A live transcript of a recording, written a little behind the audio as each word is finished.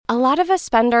A lot of us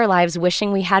spend our lives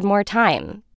wishing we had more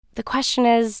time. The question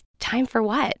is, time for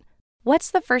what?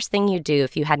 What's the first thing you'd do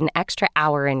if you had an extra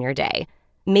hour in your day?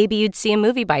 Maybe you'd see a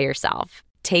movie by yourself,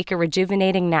 take a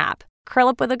rejuvenating nap, curl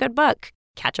up with a good book,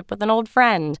 catch up with an old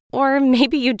friend, or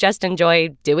maybe you just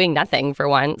enjoy doing nothing for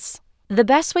once. The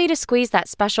best way to squeeze that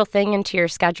special thing into your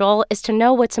schedule is to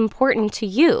know what's important to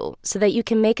you so that you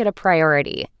can make it a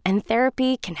priority, and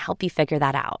therapy can help you figure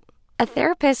that out. A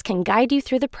therapist can guide you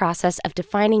through the process of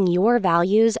defining your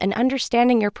values and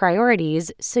understanding your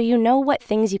priorities so you know what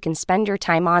things you can spend your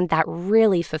time on that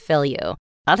really fulfill you.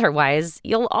 Otherwise,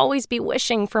 you'll always be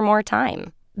wishing for more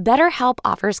time. BetterHelp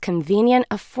offers convenient,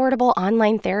 affordable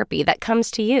online therapy that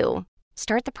comes to you.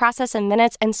 Start the process in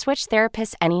minutes and switch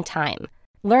therapists anytime.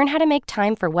 Learn how to make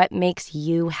time for what makes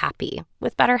you happy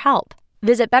with BetterHelp.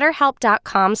 Visit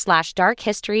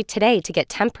BetterHelp.com/darkhistory today to get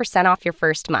 10% off your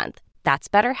first month. That's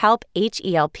BetterHelp,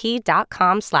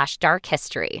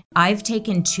 HELP.com/darkhistory. I've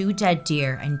taken 2 dead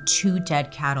deer and 2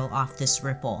 dead cattle off this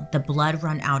ripple. The blood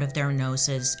run out of their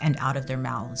noses and out of their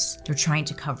mouths. They're trying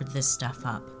to cover this stuff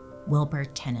up. Wilbur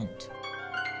Tennant.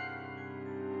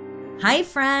 Hi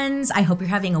friends, I hope you're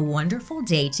having a wonderful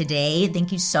day today.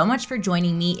 Thank you so much for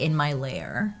joining me in my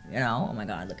lair. Oh my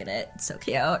God, look at it. It's so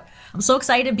cute. I'm so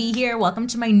excited to be here. Welcome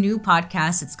to my new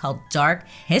podcast. It's called Dark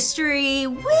History.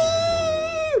 Woo!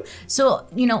 So,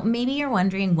 maybe you're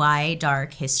wondering why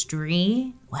Dark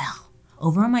History? Well,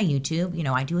 over on my YouTube,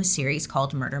 I do a series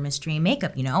called Murder, Mystery, and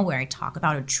Makeup, where I talk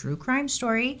about a true crime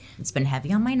story. It's been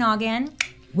heavy on my noggin.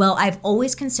 Well, I've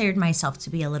always considered myself to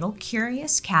be a little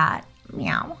curious cat.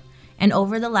 Meow. And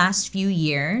over the last few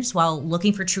years, while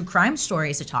looking for true crime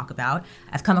stories to talk about,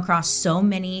 I've come across so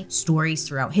many stories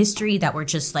throughout history that were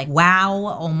just like, wow,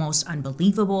 almost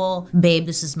unbelievable. Babe,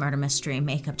 this is murder, mystery, and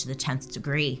makeup to the 10th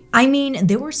degree. I mean,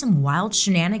 there were some wild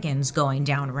shenanigans going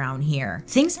down around here.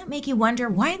 Things that make you wonder,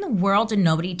 why in the world did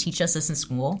nobody teach us this in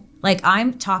school? Like,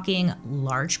 I'm talking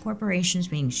large corporations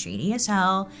being shady as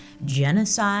hell,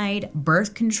 genocide,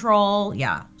 birth control,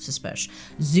 yeah, suspicious,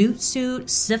 zoot suit,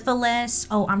 syphilis.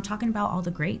 Oh, I'm talking about all the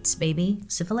greats, baby.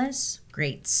 Syphilis?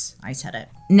 Greats. I said it.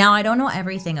 Now, I don't know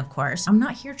everything, of course. I'm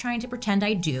not here trying to pretend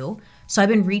I do. So I've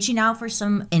been reaching out for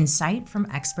some insight from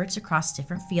experts across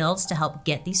different fields to help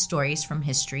get these stories from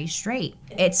history straight.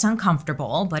 It's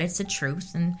uncomfortable, but it's the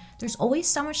truth, and there's always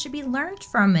so much to be learned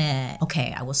from it.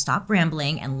 Okay, I will stop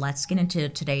rambling and let's get into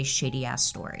today's shady-ass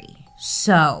story.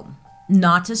 So,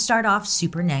 not to start off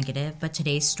super negative, but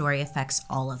today's story affects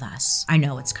all of us. I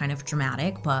know it's kind of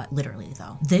dramatic, but literally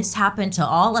though. This happened to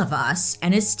all of us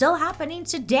and is still happening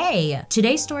today.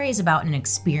 Today's story is about an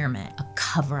experiment, a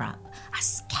cover-up, a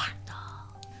scandal,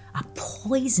 a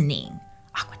poisoning,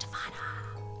 aqua divana.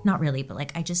 Not really,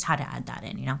 but I just had to add that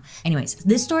in, Anyways,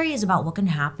 this story is about what can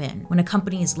happen when a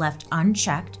company is left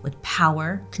unchecked with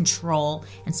power, control,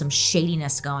 and some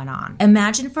shadiness going on.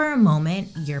 Imagine for a moment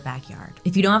your backyard.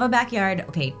 If you don't have a backyard,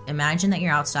 okay, imagine that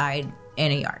you're outside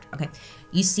in a yard, okay?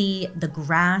 You see the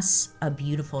grass, a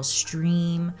beautiful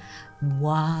stream,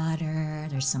 water,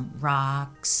 there's some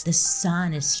rocks. The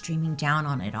sun is streaming down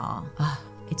on it all.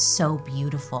 It's so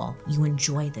beautiful. You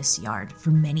enjoy this yard for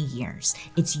many years.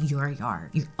 It's your yard,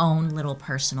 your own little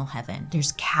personal heaven.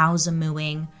 There's cows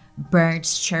mooing,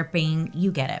 birds chirping.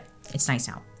 You get it. It's nice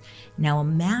out. Now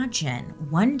imagine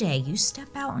one day you step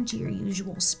out into your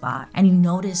usual spot and you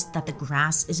notice that the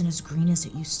grass isn't as green as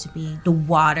it used to be. The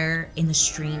water in the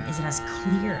stream isn't as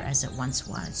clear as it once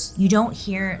was. You don't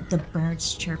hear the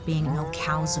birds chirping, no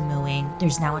cows mooing.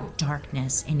 There's now a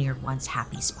darkness in your once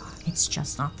happy spot. It's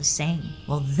just not the same.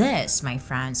 Well, this, my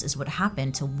friends, is what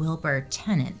happened to Wilbur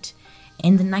Tennant.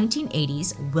 In the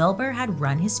 1980s, Wilbur had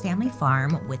run his family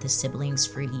farm with his siblings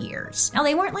for years. Now,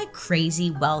 they weren't like crazy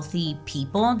wealthy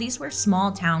people. These were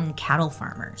small town cattle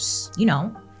farmers.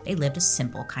 They lived a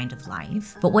simple kind of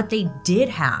life. But what they did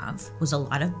have was a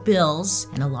lot of bills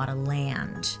and a lot of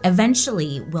land.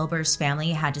 Eventually, Wilbur's family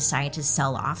had decided to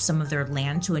sell off some of their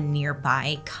land to a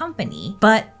nearby company,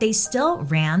 but they still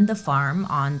ran the farm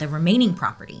on the remaining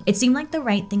property. It seemed like the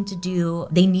right thing to do.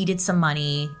 They needed some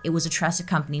money. It was a trusted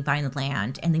company buying the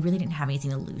land, and they really didn't have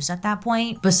anything to lose at that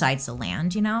point besides the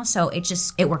land, So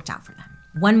it worked out for them.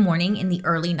 One morning in the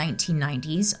early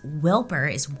 1990s, Wilbur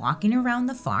is walking around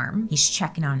the farm. He's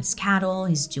checking on his cattle.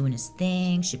 He's doing his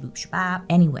thing, shaboop shabap.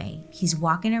 Anyway, he's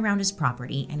walking around his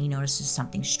property and he notices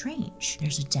something strange.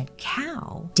 There's a dead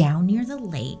cow down near the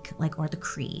lake, or the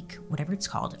creek, whatever it's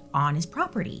called, on his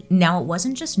property. Now, it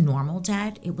wasn't just normal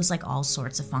dead. It was all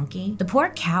sorts of funky. The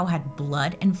poor cow had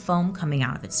blood and foam coming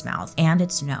out of its mouth and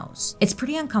its nose. It's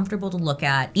pretty uncomfortable to look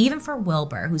at, even for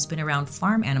Wilbur, who's been around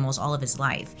farm animals all of his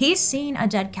life. He's seen a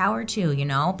dead cow or two,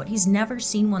 but he's never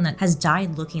seen one that has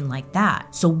died looking like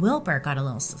that. So Wilbur got a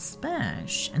little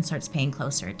suspicious and starts paying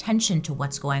closer attention to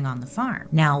what's going on the farm.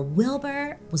 Now,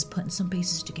 Wilbur was putting some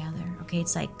pieces together, okay?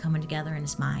 It's like coming together in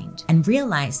his mind, and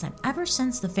realized that ever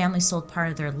since the family sold part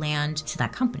of their land to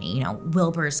that company,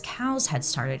 Wilbur's cows had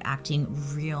started acting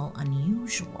real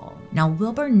unusual. Now,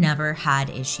 Wilbur never had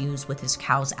issues with his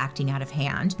cows acting out of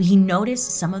hand, but he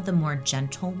noticed some of the more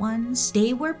gentle ones,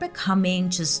 they were becoming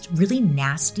just really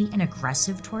nasty and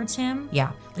aggressive towards him.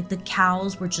 Yeah, like the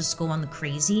cows were just going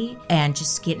crazy and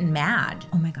just getting mad.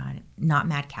 Oh my God, not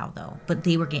mad cow though, but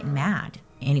they were getting mad.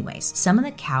 Anyways, some of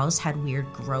the cows had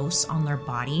weird growths on their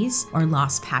bodies or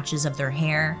lost patches of their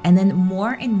hair, and then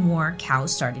more and more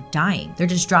cows started dying. They're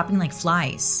just dropping like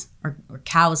flies. Or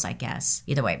cows, I guess.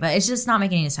 Either way, but it's just not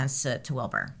making any sense to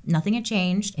Wilbur. Nothing had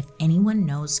changed. If anyone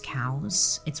knows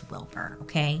cows, it's Wilbur,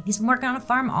 okay? He's been working on a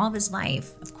farm all of his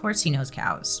life. Of course he knows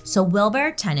cows. So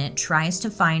Wilbur Tennant tries to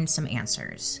find some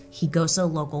answers. He goes to a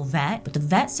local vet, but the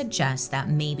vet suggests that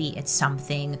maybe it's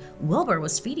something Wilbur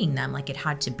was feeding them like it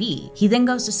had to be. He then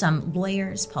goes to some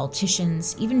lawyers,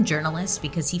 politicians, even journalists,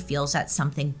 because he feels that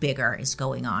something bigger is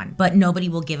going on. But nobody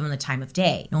will give him the time of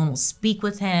day. No one will speak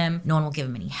with him. No one will give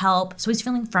him any help. So he's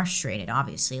feeling frustrated,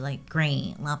 obviously, like,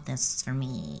 great, love this for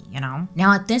me,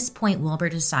 Now at this point, Wilbur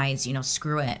decides,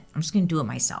 screw it. I'm just going to do it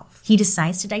myself. He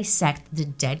decides to dissect the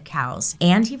dead cows,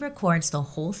 and he records the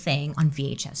whole thing on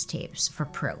VHS tapes for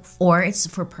proof. Or it's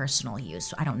for personal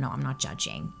use. I don't know. I'm not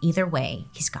judging. Either way,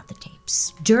 he's got the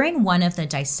tapes. During one of the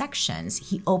dissections,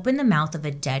 he opened the mouth of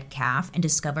a dead calf and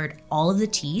discovered all of the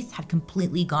teeth had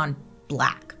completely gone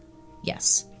black.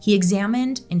 Yes. He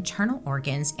examined internal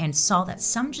organs and saw that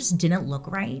some just didn't look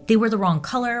right. They were the wrong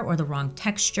color or the wrong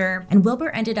texture. And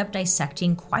Wilbur ended up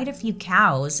dissecting quite a few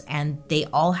cows, and they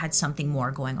all had something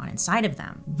more going on inside of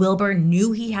them. Wilbur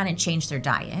knew he hadn't changed their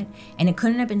diet, and it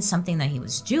couldn't have been something that he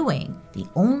was doing. The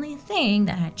only thing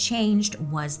that had changed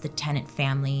was the Tennant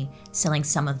family selling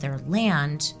some of their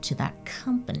land to that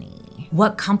company.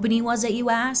 What company was it,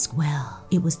 you ask? Well,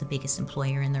 it was the biggest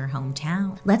employer in their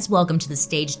hometown. Let's welcome to the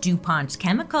stage DuPont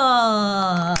Chemical.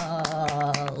 Love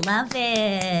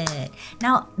it.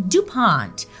 Now,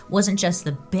 DuPont wasn't just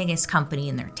the biggest company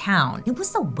in their town. It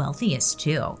was the wealthiest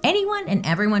too. Anyone and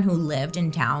everyone who lived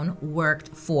in town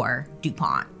worked for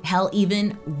DuPont. Hell,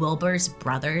 even Wilbur's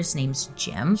brother's name's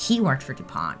Jim. He worked for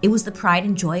DuPont. It was the pride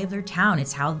and joy of their town.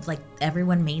 It's how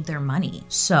everyone made their money.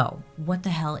 So what the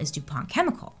hell is DuPont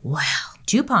Chemical? Well,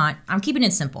 DuPont, I'm keeping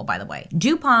it simple, by the way.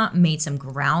 DuPont made some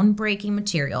groundbreaking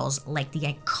materials like the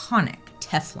iconic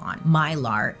Teflon,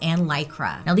 Mylar, and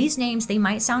Lycra. Now these names, they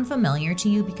might sound familiar to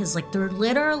you because they're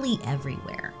literally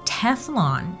everywhere.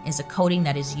 Teflon is a coating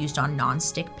that is used on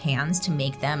non-stick pans to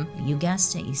make them, you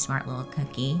guessed it, you smart little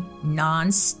cookie,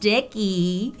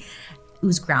 non-sticky. It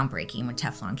was groundbreaking when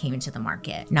Teflon came into the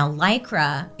market. Now,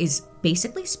 Lycra is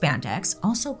basically spandex,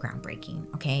 also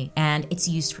groundbreaking, okay? And it's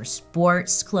used for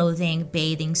sports, clothing,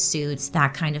 bathing suits,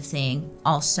 that kind of thing.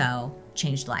 Also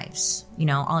changed lives.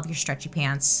 All of your stretchy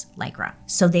pants, Lycra.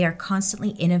 So they are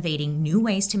constantly innovating new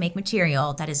ways to make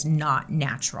material that is not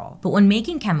natural. But when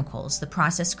making chemicals, the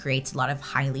process creates a lot of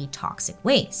highly toxic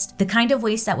waste. The kind of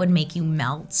waste that would make you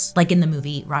melt, like in the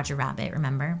movie Roger Rabbit,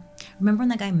 remember? Remember when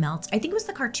that guy melts? I think it was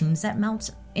the cartoons that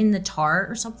melt in the tar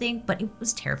or something, but it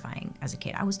was terrifying as a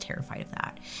kid. I was terrified of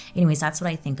that. Anyways, that's what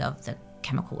I think of the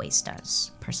chemical waste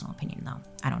does. Personal opinion though,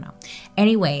 I don't know.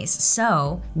 Anyways,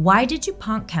 so why did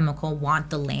DuPont Chemical want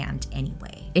the land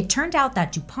anyway? It turned out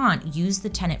that DuPont used the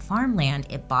Tennant farmland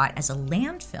it bought as a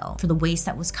landfill for the waste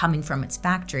that was coming from its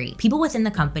factory. People within the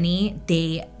company,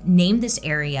 they named this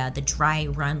area the Dry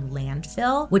Run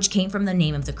Landfill, which came from the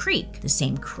name of the creek, the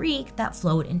same creek that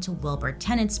flowed into Wilbur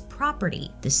Tennant's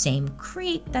property, the same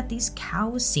creek that these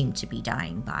cows seem to be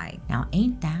dying by. Now,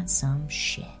 ain't that some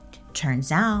shit?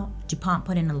 Turns out, DuPont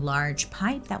put in a large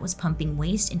pipe that was pumping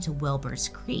waste into Wilbur's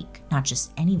Creek. Not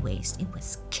just any waste, it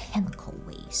was chemical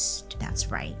waste.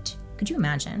 That's right. Could you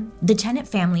imagine? The Tennant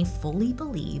family fully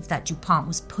believed that DuPont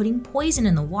was putting poison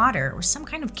in the water or some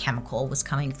kind of chemical was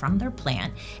coming from their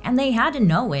plant, and they had to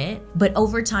know it. But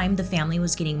over time, the family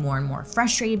was getting more and more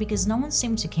frustrated because no one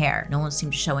seemed to care. No one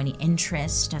seemed to show any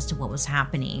interest as to what was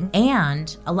happening.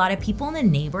 And a lot of people in the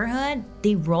neighborhood,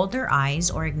 they rolled their eyes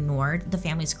or ignored the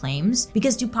family's claims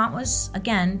because DuPont was,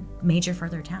 again, major for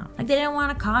their town. They didn't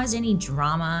want to cause any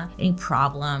drama, any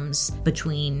problems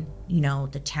between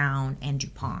the town and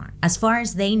DuPont. As far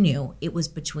as they knew, it was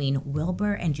between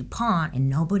Wilbur and DuPont, and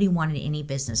nobody wanted any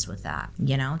business with that. They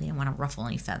didn't want to ruffle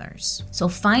any feathers. So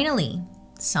finally,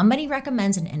 somebody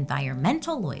recommends an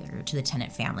environmental lawyer to the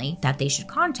tenant family that they should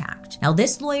contact. Now,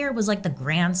 this lawyer was like the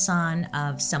grandson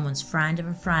of someone's friend of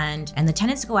a friend, and the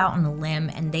tenants go out on a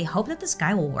limb and they hope that this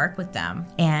guy will work with them.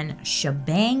 And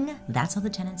shebang, that's how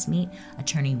the tenants meet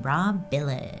attorney Rob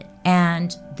Billet.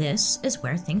 And this is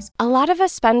where things... A lot of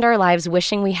us spend our lives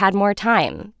wishing we had more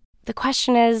time. The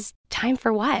question is, time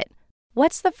for what?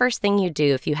 What's the first thing you'd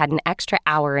do if you had an extra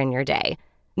hour in your day?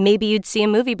 Maybe you'd see a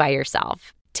movie by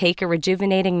yourself, take a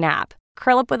rejuvenating nap,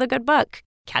 curl up with a good book,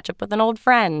 catch up with an old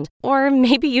friend, or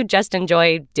maybe you just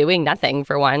enjoy doing nothing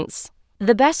for once.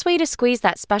 The best way to squeeze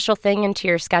that special thing into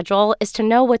your schedule is to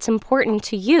know what's important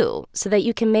to you so that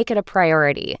you can make it a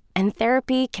priority, and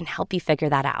therapy can help you figure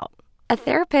that out. A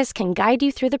therapist can guide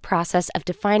you through the process of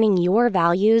defining your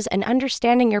values and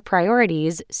understanding your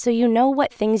priorities so you know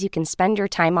what things you can spend your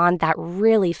time on that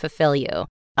really fulfill you.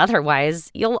 Otherwise,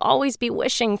 you'll always be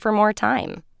wishing for more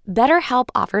time. BetterHelp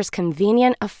offers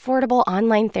convenient, affordable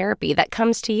online therapy that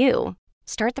comes to you.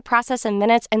 Start the process in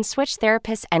minutes and switch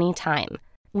therapists anytime.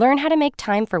 Learn how to make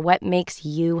time for what makes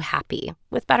you happy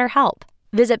with BetterHelp.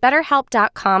 Visit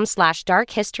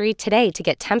BetterHelp.com/darkhistory today to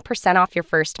get 10% off your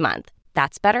first month.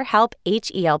 That's BetterHelp,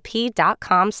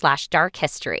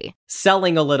 HELP.com/darkhistory.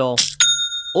 Selling a little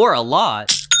or a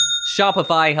lot,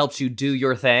 Shopify helps you do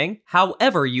your thing,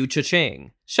 however you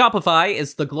cha-ching. Shopify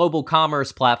is the global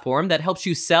commerce platform that helps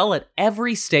you sell at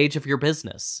every stage of your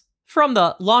business. From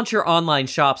the launch your online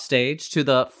shop stage to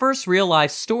the first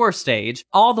real-life store stage,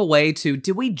 all the way to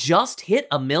do we just hit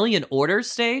 1 million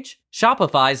orders stage,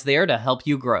 Shopify's there to help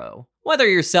you grow. Whether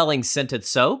you're selling scented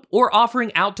soap or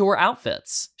offering outdoor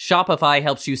outfits, Shopify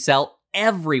helps you sell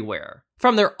everywhere.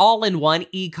 From their all-in-one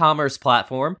e-commerce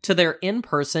platform to their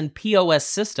in-person POS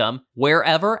system,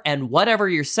 wherever and whatever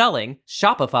you're selling,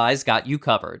 Shopify's got you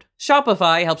covered.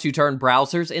 Shopify helps you turn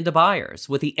browsers into buyers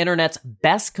with the internet's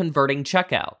best converting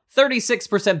checkout,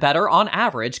 36% better on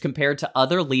average compared to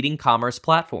other leading commerce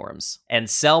platforms. And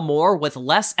sell more with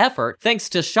less effort thanks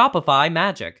to Shopify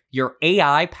Magic, your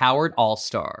AI-powered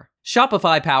all-star.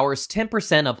 Shopify powers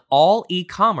 10% of all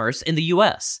e-commerce in the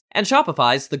US, and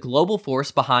Shopify's the global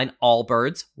force behind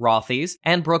Allbirds, Rothy's,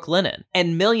 and Brooklinen,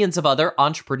 and millions of other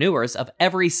entrepreneurs of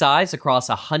every size across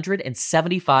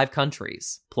 175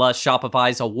 countries. Plus,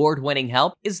 Shopify's award-winning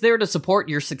help is there to support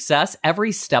your success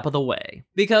every step of the way.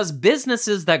 Because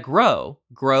businesses that grow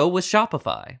with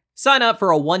Shopify. Sign up for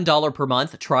a $1 per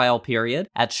month trial period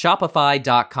at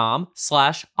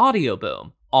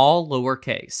shopify.com/audioboom, all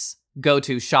lowercase. Go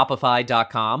to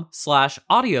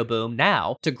shopify.com/audioboom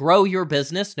now to grow your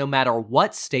business no matter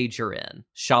what stage you're in.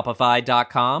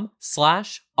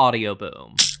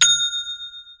 Shopify.com/audioboom.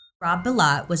 Rob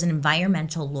Billet was an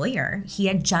environmental lawyer. He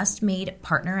had just made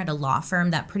partner at a law firm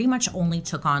that pretty much only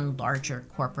took on larger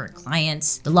corporate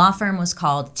clients. The law firm was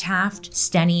called Taft,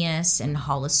 Stenius, and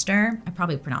Hollister. I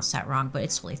probably pronounced that wrong, but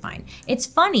it's totally fine. It's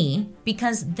funny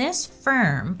because this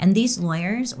firm and these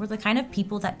lawyers were the kind of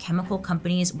people that chemical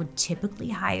companies would typically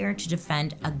hire to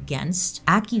defend against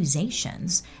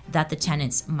accusations that the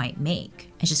tenants might make.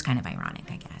 It's just kind of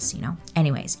ironic, I guess, you know?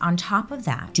 Anyways, on top of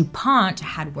that, DuPont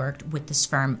had worked with this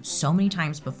firm so many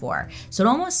times before. So it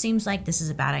almost seems like this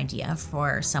is a bad idea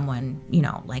for someone, you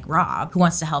know, like Rob, who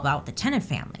wants to help out the tenant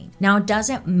family. Now, it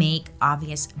doesn't make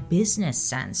obvious business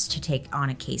sense to take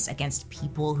on a case against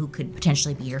people who could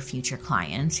potentially be your future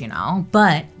clients, you know?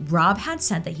 But Rob had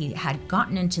said that he had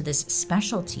gotten into this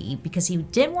specialty because he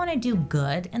did want to do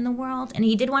good in the world and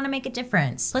he did want to make a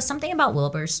difference. Plus, something about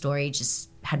Wilbur's story just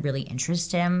had really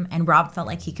interested him, and Rob felt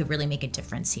like he could really make a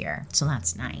difference here. So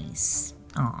that's nice.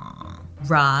 Aww.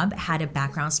 Rob had a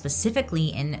background specifically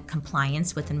in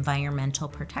compliance with Environmental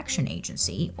Protection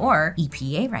Agency, or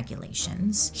EPA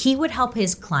regulations. He would help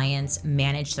his clients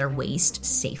manage their waste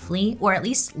safely, or at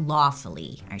least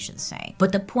lawfully, I should say.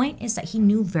 But the point is that he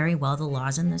knew very well the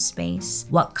laws in this space,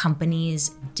 what companies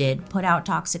did put out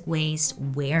toxic waste,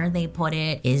 where they put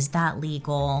it, is that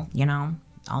legal, you know?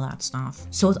 All that stuff.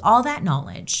 So with all that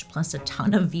knowledge, plus a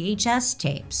ton of VHS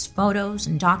tapes, photos,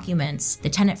 and documents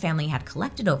the tenant family had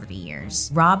collected over the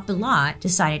years, Rob Billet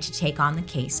decided to take on the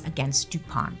case against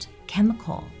DuPont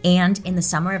Chemical. And in the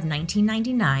summer of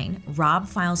 1999, Rob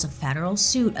files a federal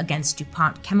suit against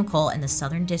DuPont Chemical in the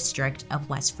Southern District of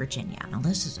West Virginia. Now,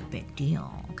 this is a big deal,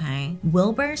 okay?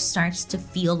 Wilbur starts to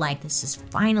feel like this is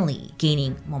finally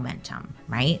gaining momentum,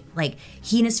 right? Like,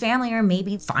 he and his family are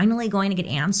maybe finally going to get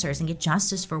answers and get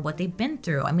justice for what they've been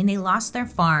through. I mean, they lost their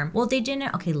farm. Well, they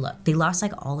didn't. Okay, look, they lost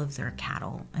like all of their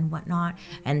cattle and whatnot,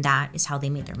 and that is how they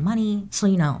made their money. So,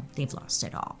 you know, they've lost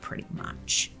it all pretty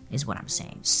much, is what I'm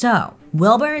saying. So,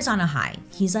 Wilbur is on a high.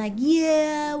 He's like,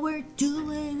 yeah, we're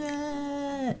doing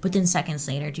it. it. But then seconds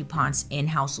later, DuPont's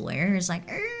in-house lawyer is like,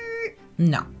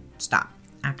 no, stop.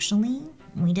 Actually,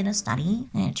 we did a study,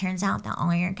 and it turns out that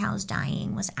all your cows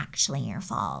dying was actually your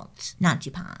fault, not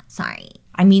DuPont. Sorry.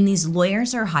 I mean, these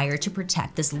lawyers are hired to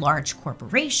protect this large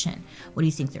corporation. What do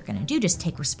you think they're going to do? Just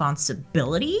take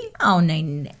responsibility? Oh,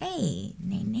 nay,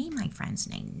 my friends,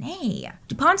 nay.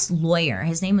 DuPont's lawyer,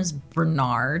 his name is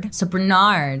Bernard. So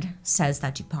Bernard says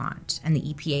that DuPont and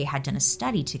the EPA had done a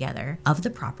study together of the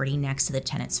property next to the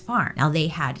tenant's farm. Now, they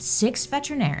had 6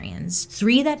 veterinarians,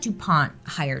 3 that DuPont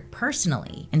hired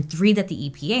personally, and 3 that the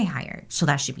EPA hired. So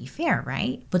that should be fair,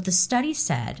 right? But the study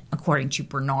said, according to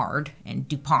Bernard and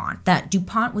DuPont, that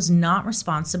DuPont was not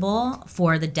responsible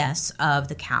for the deaths of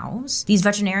the cows. These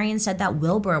veterinarians said that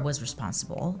Wilbur was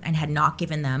responsible and had not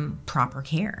given them proper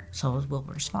care. So it was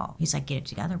Wilbur's fault. He's like, get it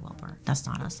together, Wilbur. That's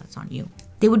not us, that's on you.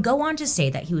 They would go on to say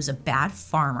that he was a bad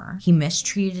farmer, he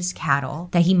mistreated his cattle,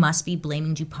 that he must be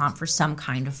blaming DuPont for some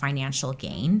kind of financial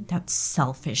gain. That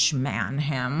selfish man,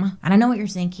 him. And I know what you're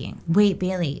thinking. Wait,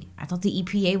 Bailey, I thought the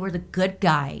EPA were the good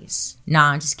guys.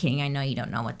 Nah, I'm just kidding. I know you don't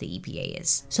know what the EPA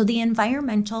is. So the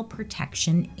Environmental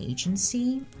Protection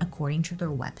Agency, according to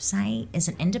their website, is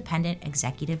an independent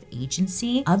executive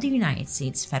agency of the United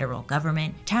States federal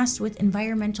government tasked with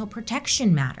environmental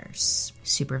protection matters.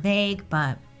 Super vague,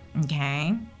 but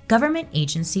okay. Government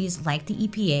agencies like the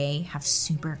EPA have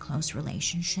super close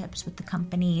relationships with the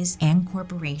companies and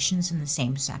corporations in the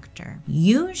same sector.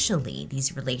 Usually,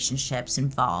 these relationships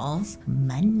involve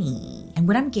money. And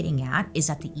what I'm getting at is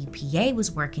that the EPA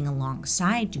was working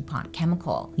alongside DuPont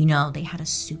Chemical. You know, they had a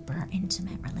super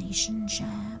intimate relationship.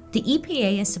 The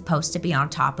EPA is supposed to be on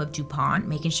top of DuPont,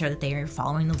 making sure that they are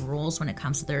following the rules when it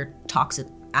comes to their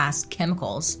toxic-ass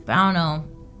chemicals. But I don't know.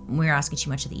 We're asking too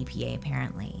much of the EPA,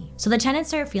 apparently. So the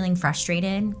tenants are feeling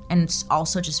frustrated and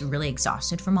also just really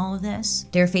exhausted from all of this.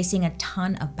 They're facing a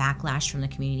ton of backlash from the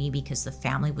community because the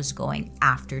family was going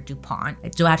after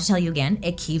DuPont. Do I have to tell you again?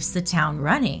 It keeps the town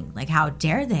running. Like, how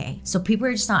dare they? So people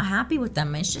are just not happy with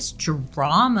them. It's just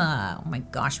drama. Oh my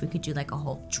gosh, we could do like a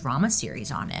whole drama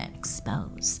series on it.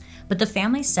 Expose. But the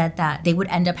family said that they would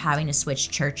end up having to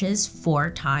switch churches 4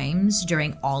 times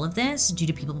during all of this due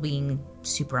to people being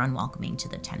super unwelcoming to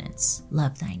the tenants.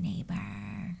 Love thy neighbor.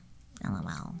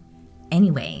 LOL.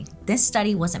 Anyway, this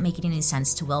study wasn't making any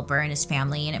sense to Wilbur and his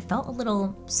family, and it felt a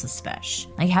little suspicious.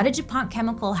 Like, how did DuPont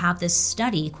Chemical have this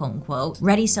study, quote unquote,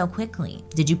 ready so quickly?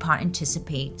 Did DuPont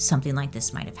anticipate something like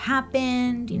this might have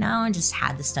happened, and just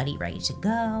had the study ready to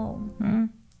go?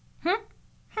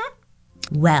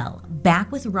 Well, back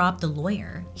with Rob the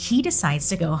lawyer, he decides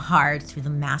to go hard through the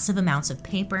massive amounts of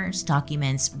papers,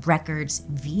 documents, records,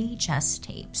 VHS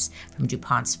tapes from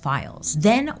DuPont's files.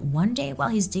 Then one day while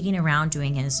he's digging around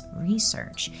doing his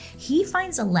research, he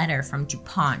finds a letter from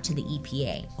DuPont to the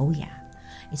EPA. Oh yeah,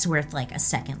 it's worth like a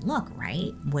second look,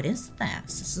 right? What is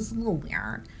this? This is a little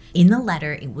weird. In the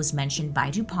letter, it was mentioned by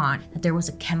DuPont that there was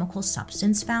a chemical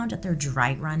substance found at their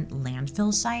dry run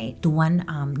landfill site, the one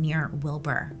near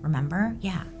Wilbur, remember?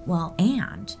 Yeah. Well,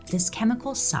 and this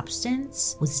chemical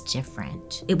substance was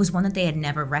different. It was one that they had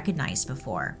never recognized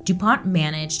before. DuPont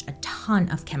managed a ton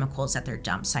of chemicals at their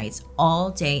dump sites all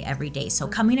day, every day. So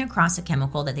coming across a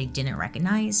chemical that they didn't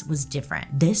recognize was different.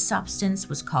 This substance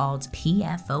was called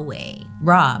PFOA.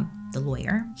 Rob, the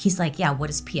lawyer, he's like, yeah, what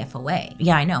is PFOA?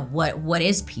 Yeah, I know. What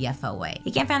is PFOA?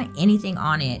 He can't find anything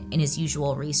on it in his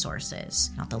usual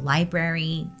resources. Not the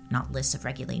library, not lists of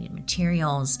regulated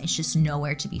materials. It's just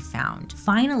nowhere to be found.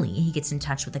 Finally, he gets in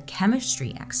touch with a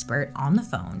chemistry expert on the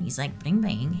phone. He's like, bing,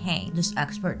 bing. Hey, this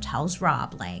expert tells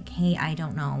Rob, like, hey, I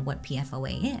don't know what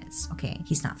PFOA is. Okay,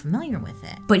 he's not familiar with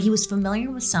it, but he was familiar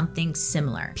with something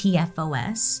similar,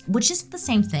 PFOS, which isn't the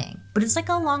same thing, but it's like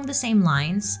along the same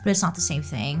lines, but it's not the same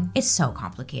thing. It's so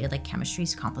complicated. Like, chemistry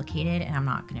is complicated, and I'm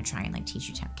not going to try and like teach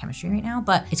you chemistry right now,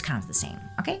 but it's kind of the same.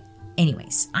 Okay.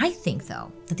 Anyways, I think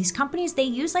though that these companies, they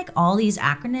use like all these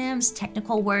acronyms,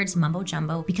 technical words, mumbo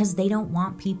jumbo, because they don't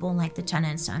want people like the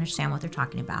tenants to understand what they're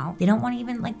talking about. They don't want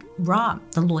even like Rob,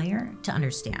 the lawyer, to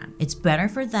understand. It's better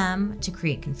for them to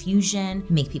create confusion,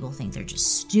 make people think they're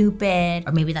just stupid,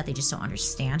 or maybe that they just don't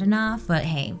understand enough. But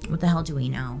hey, what the hell do we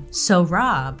know? So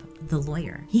Rob, the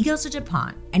lawyer, he goes to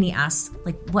DuPont and he asks,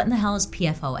 like, what in the hell is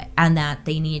PFOA? And that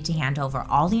they needed to hand over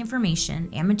all the information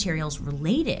and materials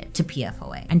related to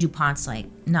PFOA. And DuPont's like,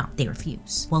 No, they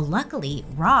refuse. Well, luckily,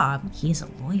 Rob, he is a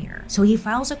lawyer. So he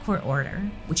files a court order,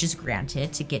 which is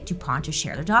granted to get DuPont to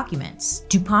share their documents.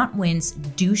 DuPont wins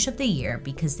Douche of the Year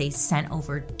because they sent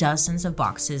over dozens of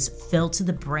boxes filled to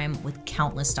the brim with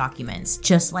countless documents.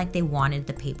 Just like they wanted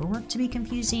the paperwork to be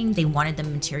confusing, they wanted the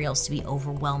materials to be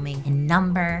overwhelming in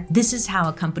number. This is how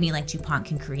a company like DuPont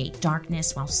can create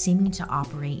darkness while seeming to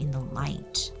operate in the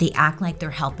light. They act like they're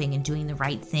helping and doing the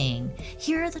right thing.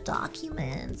 Here are the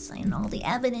documents and all the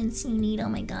evidence you need. Oh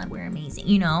my God, we're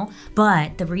amazing,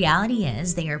 But the reality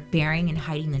is they are burying and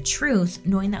hiding the truth,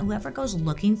 knowing that whoever goes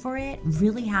looking for it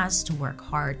really has to work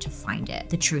hard to find it.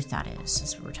 The truth, that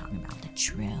is what we're talking about. The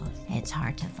truth. It's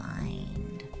hard to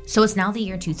find. So it's now the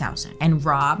year 2000, and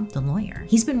Rob, the lawyer,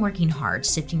 he's been working hard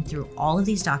sifting through all of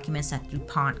these documents that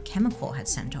DuPont Chemical had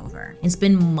sent over. It's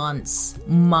been months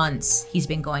he's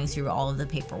been going through all of the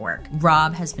paperwork.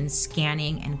 Rob has been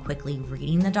scanning and quickly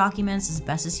reading the documents as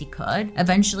best as he could.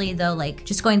 Eventually, though,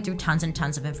 just going through tons and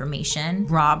tons of information,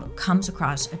 Rob comes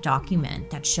across a document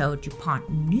that showed DuPont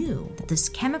knew that this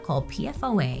chemical,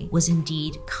 PFOA, was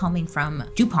indeed coming from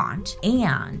DuPont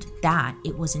and that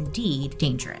it was indeed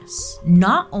dangerous.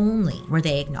 Not only were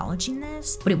they acknowledging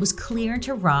this, but it was clear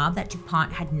to Rob that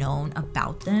DuPont had known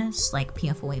about this, like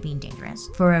PFOA being dangerous,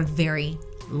 for a very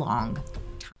long time.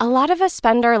 A lot of us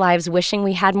spend our lives wishing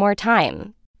we had more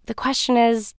time. The question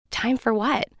is, time for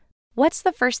what? What's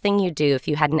the first thing you'd do if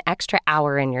you had an extra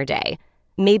hour in your day?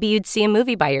 Maybe you'd see a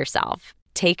movie by yourself,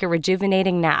 take a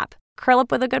rejuvenating nap, curl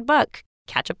up with a good book,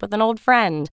 catch up with an old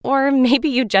friend, or maybe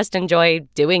you'd just enjoy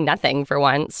doing nothing for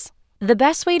once. The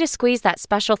best way to squeeze that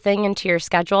special thing into your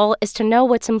schedule is to know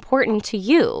what's important to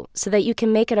you so that you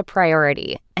can make it a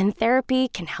priority, and therapy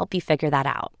can help you figure that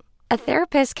out. A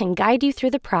therapist can guide you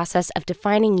through the process of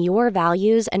defining your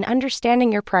values and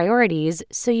understanding your priorities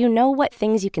so you know what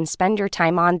things you can spend your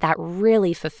time on that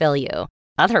really fulfill you.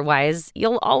 Otherwise,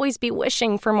 you'll always be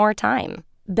wishing for more time.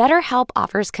 BetterHelp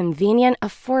offers convenient,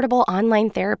 affordable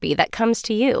online therapy that comes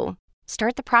to you.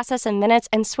 Start the process in minutes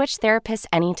and switch therapists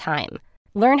anytime.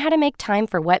 Learn how to make time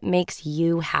for what makes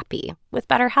you happy with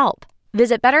BetterHelp.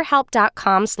 Visit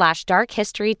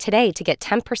BetterHelp.com/darkhistory today to get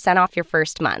 10% off your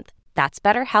first month. That's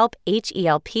BetterHelp,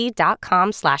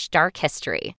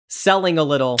 HELP.com/darkhistory. Selling a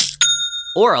little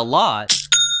or a lot,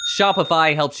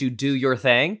 Shopify helps you do your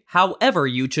thing, however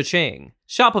you cha-ching.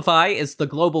 Shopify is the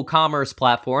global commerce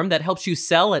platform that helps you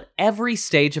sell at every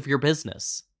stage of your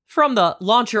business. From the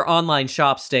launch your online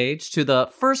shop stage to the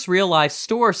first real life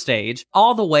store stage,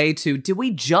 all the way to did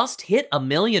we just hit 1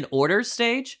 million orders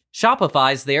stage?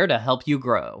 Shopify's there to help you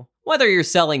grow. Whether you're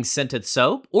selling scented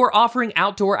soap or offering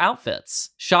outdoor outfits,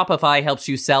 Shopify helps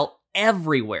you sell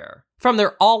everywhere. From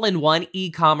their all-in-one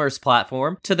e-commerce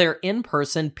platform to their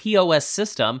in-person POS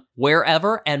system,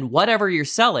 wherever and whatever you're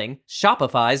selling,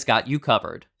 Shopify's got you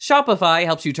covered. Shopify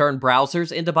helps you turn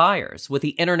browsers into buyers with the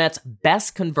internet's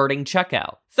best converting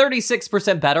checkout,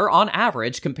 36% better on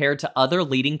average compared to other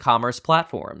leading commerce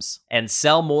platforms. And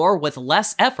sell more with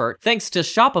less effort thanks to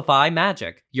Shopify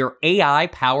Magic, your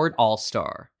AI-powered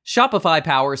all-star. Shopify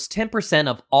powers 10%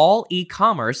 of all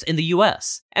e-commerce in the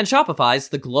US, and Shopify's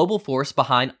the global force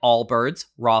behind Allbirds,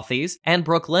 Rothy's, and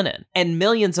Brooklinen, and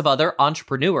millions of other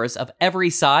entrepreneurs of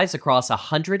every size across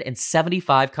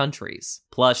 175 countries.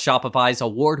 Plus, Shopify's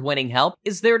award-winning help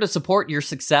is there to support your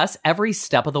success every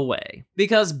step of the way.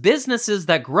 Because businesses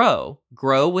that grow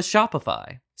with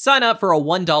Shopify. Sign up for a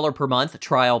 $1 per month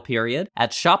trial period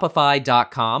at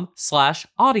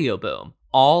shopify.com/audioboom,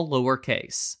 all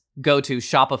lowercase. Go to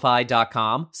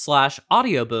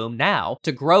shopify.com/audioboom now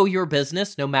to grow your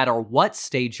business no matter what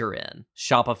stage you're in.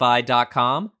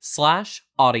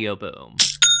 Shopify.com/audioboom.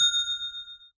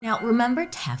 Now, remember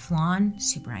Teflon?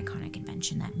 Super iconic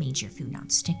invention that made your food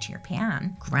not stick to your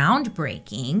pan.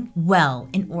 Groundbreaking. Well,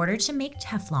 in order to make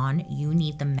Teflon, you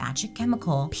need the magic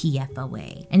chemical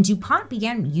PFOA. And DuPont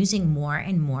began using more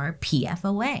and more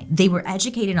PFOA. They were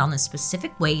educated on the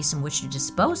specific ways in which to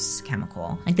dispose this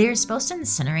chemical. Like they were supposed to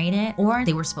incinerate it, or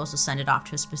they were supposed to send it off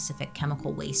to a specific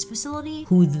chemical waste facility,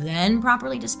 who then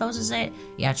properly disposes it.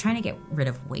 Yeah, trying to get rid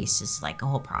of waste is like a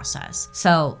whole process.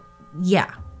 So,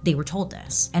 yeah. They were told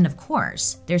this. And of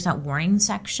course, there's that warning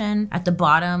section at the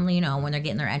bottom, when they're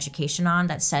getting their education on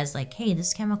that says hey,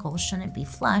 this chemical shouldn't be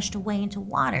flushed away into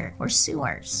water or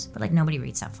sewers. But nobody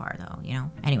reads that far though,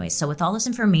 Anyway, so with all this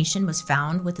information was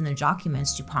found within the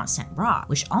documents DuPont sent Rob,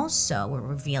 which also were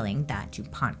revealing that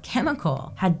DuPont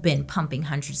Chemical had been pumping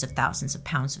hundreds of thousands of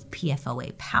pounds of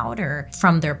PFOA powder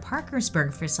from their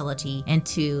Parkersburg facility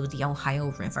into the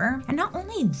Ohio River. And not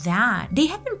only that, they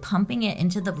had been pumping it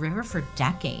into the river for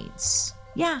decades.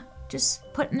 Yeah,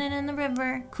 just putting it in the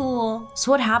river. Cool.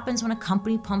 So what happens when a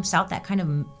company pumps out that kind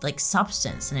of like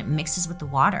substance and it mixes with the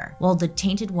water? Well, the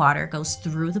tainted water goes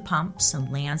through the pumps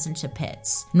and lands into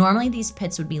pits. Normally these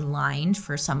pits would be lined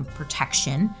for some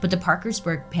protection, but the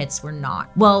Parkersburg pits were not.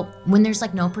 Well, when there's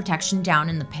like no protection down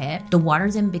in the pit, the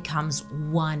water then becomes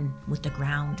one with the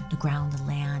ground, the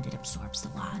land, it absorbs the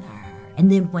water. And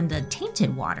then when the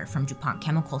tainted water from DuPont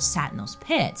Chemical sat in those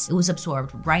pits, it was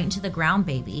absorbed right into the ground,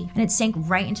 baby, and it sank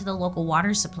right into the local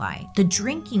water supply, the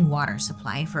drinking water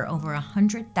supply for over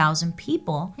 100,000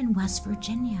 people in West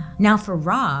Virginia. Now for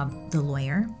Rob, the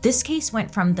lawyer, this case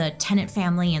went from the tenant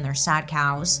family and their sad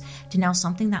cows to now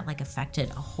something that like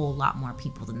affected a whole lot more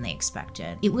people than they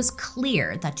expected. It was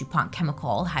clear that DuPont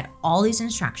Chemical had all these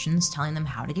instructions telling them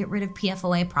how to get rid of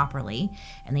PFOA properly,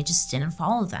 and they just didn't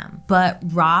follow them. But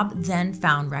Rob then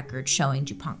found records showing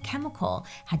DuPont Chemical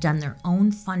had done their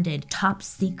own funded top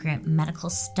secret medical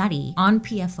study on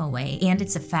PFOA and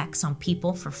its effects on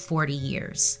people for 40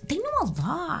 years. They know a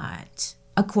lot.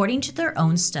 According to their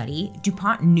own study,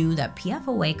 DuPont knew that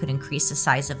PFOA could increase the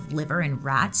size of liver in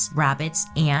rats, rabbits,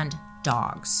 and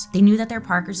dogs. They knew that their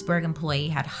Parkersburg employee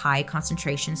had high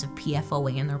concentrations of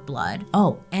PFOA in their blood.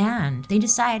 Oh, and they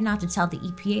decided not to tell the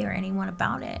EPA or anyone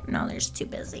about it. No, they're just too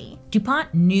busy.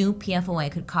 DuPont knew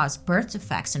PFOA could cause birth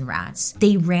defects in rats.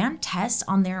 They ran tests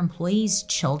on their employees'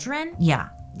 children. Yeah,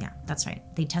 that's right.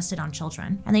 They tested on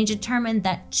children, and they determined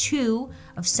that 2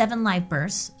 of 7 live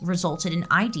births resulted in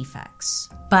eye defects.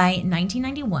 By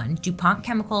 1991, DuPont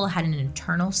Chemical had an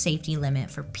internal safety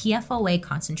limit for PFOA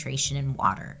concentration in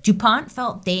water. DuPont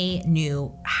felt they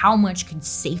knew how much could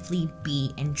safely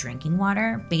be in drinking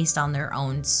water based on their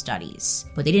own studies.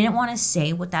 But they didn't want to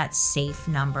say what that safe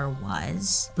number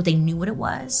was, but they knew what it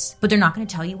was, but they're not going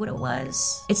to tell you what it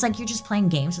was. It's like you're just playing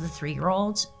games with a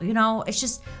 3-year-old. You know, it's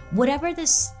just whatever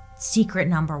this secret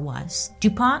number was.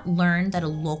 DuPont learned that a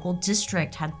local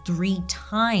district had 3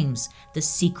 times the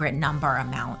secret number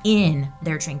amount in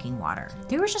their drinking water.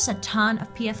 There was just a ton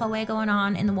of PFOA going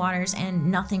on in the waters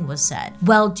and nothing was said.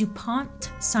 Well,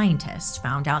 DuPont scientists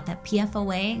found out that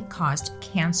PFOA caused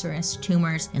cancerous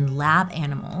tumors in lab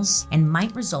animals and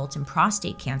might result in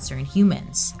prostate cancer in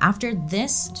humans. After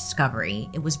this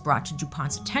discovery, it was brought to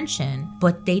DuPont's attention,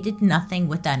 but they did nothing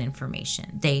with that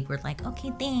information. They were like,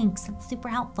 okay, thanks, that's super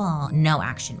helpful. No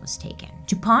action was taken.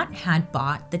 DuPont had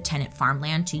bought the tenant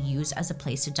farmland to use as a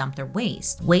place to dump their waste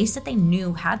that they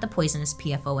knew had the poisonous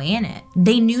PFOA in it.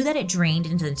 They knew that it drained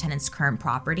into the tenant's current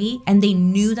property, and they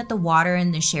knew that the water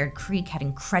in the shared creek had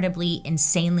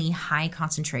insanely high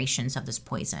concentrations of this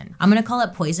poison. I'm gonna call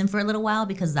it poison for a little while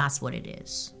because that's what it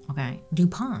is. Okay.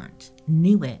 DuPont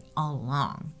knew it all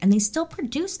along, and they still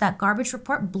produced that garbage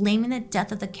report blaming the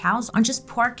death of the cows on just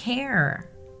poor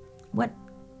care. What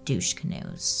douche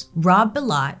canoes. Rob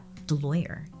Bilott, the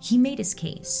lawyer, he made his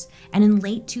case, and in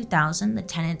late 2000, the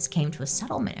tenants came to a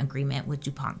settlement agreement with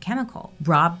DuPont Chemical.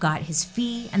 Rob got his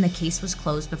fee, and the case was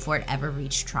closed before it ever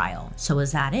reached trial. So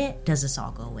is that it? Does this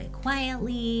all go away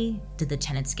quietly? Did the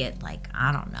tenants get,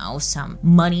 some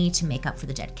money to make up for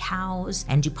the dead cows,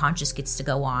 and DuPont just gets to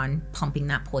go on pumping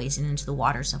that poison into the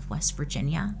waters of West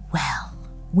Virginia? Well,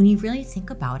 when you really think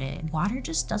about it, water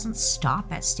just doesn't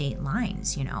stop at state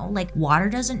lines, you know? Like, water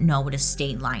doesn't know what a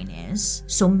state line is,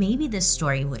 so maybe this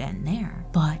story would end there.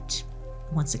 But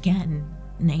once again,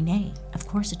 nay, of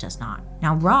course it does not.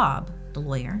 Now, Rob, the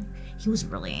lawyer, he was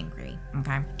really angry,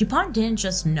 okay? DuPont didn't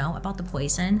just know about the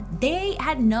poison. They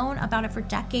had known about it for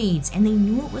decades, and they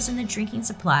knew it was in the drinking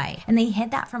supply. And they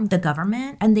hid that from the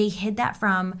government, and they hid that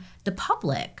from the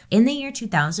public. In the year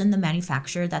 2000, the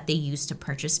manufacturer that they used to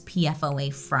purchase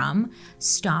PFOA from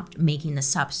stopped making the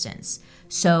substance.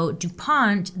 So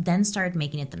DuPont then started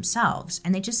making it themselves,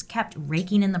 and they just kept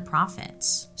raking in the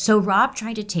profits. So Rob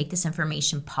tried to take this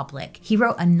information public. He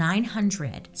wrote a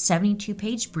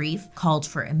 972-page brief called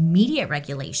for immediate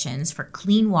regulations for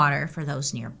clean water for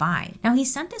those nearby. Now, he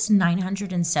sent this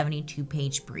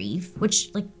 972-page brief,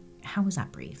 which, how was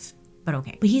that brief? But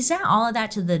okay. But he sent all of that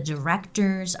to the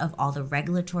directors of all the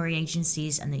regulatory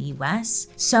agencies in the US.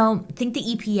 So think the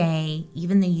EPA,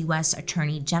 even the US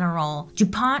Attorney General.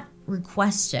 DuPont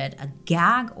requested a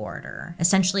gag order,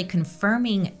 essentially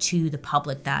confirming to the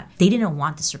public that they didn't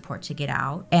want this report to get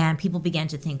out. And people began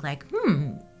to think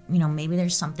maybe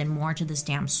there's something more to this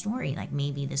damn story.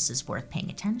 Maybe this is worth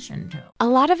paying attention to. A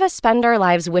lot of us spend our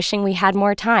lives wishing we had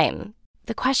more time.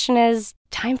 The question is,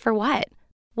 time for what?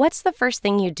 What's the first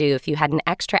thing you'd do if you had an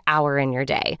extra hour in your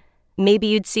day? Maybe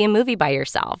you'd see a movie by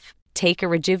yourself, take a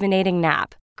rejuvenating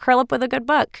nap, curl up with a good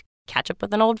book, catch up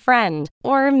with an old friend,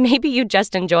 or maybe you'd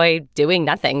just enjoy doing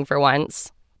nothing for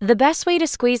once. The best way to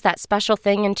squeeze that special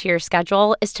thing into your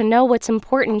schedule is to know what's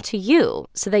important to you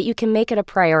so that you can make it a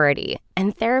priority,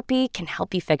 and therapy can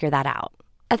help you figure that out.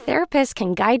 A therapist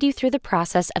can guide you through the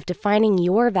process of defining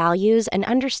your values and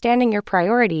understanding your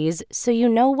priorities so you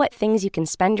know what things you can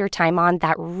spend your time on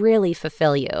that really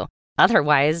fulfill you.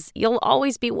 Otherwise, you'll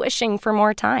always be wishing for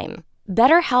more time.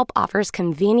 BetterHelp offers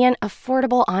convenient,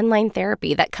 affordable online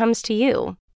therapy that comes to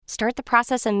you. Start the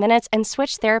process in minutes and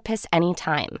switch therapists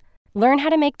anytime. Learn how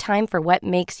to make time for what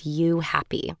makes you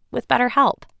happy with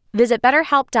BetterHelp. Visit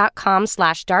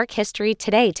BetterHelp.com/darkhistory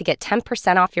today to get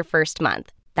 10% off your first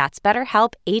month. That's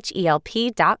BetterHelp,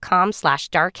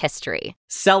 HELP.com/darkhistory.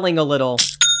 Selling a little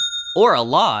or a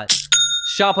lot,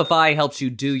 Shopify helps you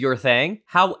do your thing,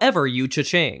 however you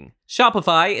cha-ching.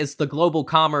 Shopify is the global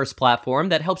commerce platform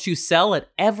that helps you sell at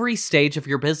every stage of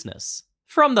your business.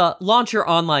 From the launch your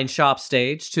online shop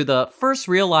stage to the first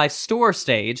real life store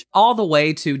stage, all the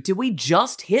way to did we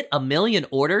just hit 1 million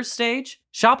orders stage?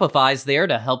 Shopify's there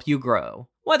to help you grow.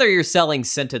 Whether you're selling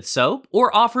scented soap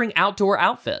or offering outdoor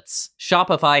outfits,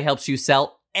 Shopify helps you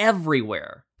sell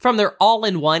everywhere. From their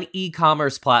all-in-one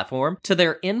e-commerce platform to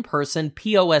their in-person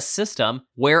POS system,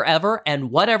 wherever and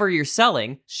whatever you're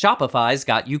selling, Shopify's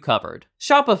got you covered.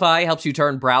 Shopify helps you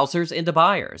turn browsers into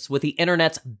buyers with the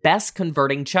internet's best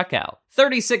converting checkout,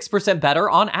 36% better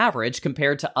on average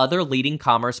compared to other leading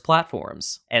commerce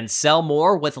platforms. And sell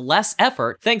more with less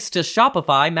effort thanks to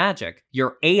Shopify Magic,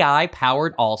 your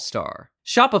AI-powered all-star.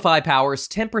 Shopify powers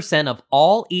 10% of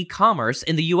all e-commerce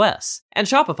in the US, and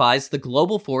Shopify's the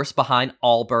global force behind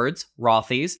Allbirds,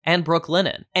 Rothy's, and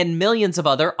Brooklinen, and millions of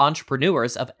other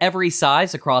entrepreneurs of every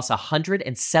size across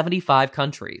 175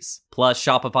 countries. Plus,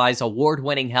 Shopify's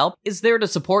award-winning help is there to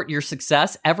support your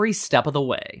success every step of the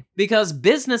way. Because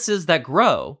businesses that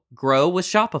grow with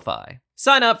Shopify.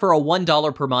 Sign up for a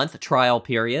 $1 per month trial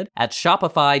period at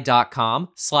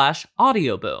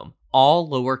shopify.com/audioboom, all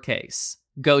lowercase.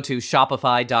 Go to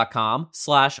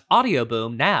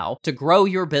shopify.com/audioboom now to grow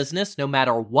your business no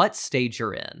matter what stage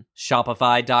you're in.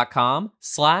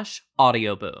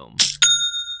 Shopify.com/audioboom.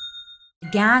 The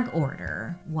gag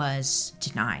order was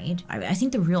denied. I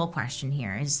think the real question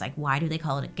here is like, why do they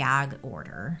call it a gag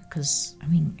order? Because, I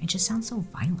mean, it just sounds so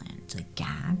violent. Like,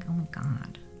 gag? Oh my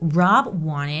God. Rob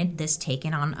wanted this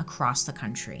taken on across the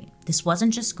country. This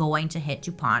wasn't just going to hit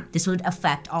DuPont. This would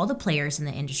affect all the players in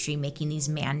the industry making these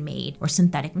man-made or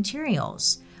synthetic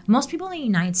materials. Most people in the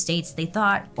United States, they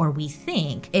thought, or we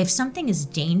think, if something is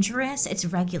dangerous, it's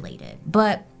regulated.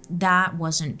 But that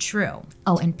wasn't true.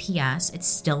 Oh, and P.S., it's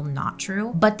still not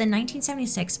true. But the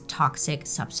 1976 Toxic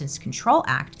Substance Control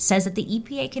Act says that the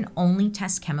EPA can only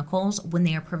test chemicals when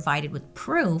they are provided with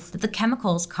proof that the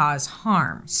chemicals cause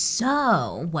harm.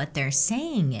 So what they're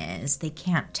saying is they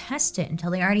can't test it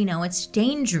until they already know it's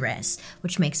dangerous,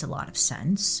 which makes a lot of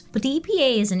sense. But the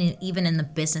EPA isn't even in the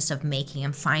business of making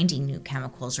and finding new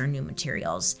chemicals or new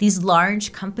materials. These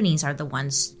large companies are the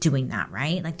ones doing that,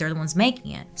 right? Like, they're the ones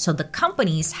making it. So the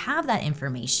companies have that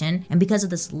information, and because of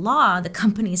this law, the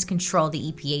companies control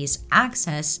the EPA's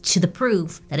access to the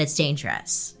proof that it's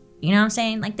dangerous. You know what I'm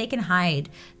saying? Like, they can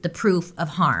hide the proof of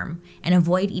harm and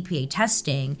avoid EPA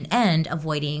testing and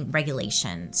avoiding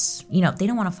regulations. You know, they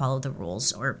don't want to follow the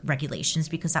rules or regulations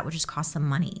because that would just cost them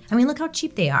money. I mean, look how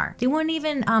cheap they are. They wouldn't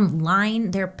even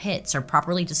line their pits or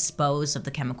properly dispose of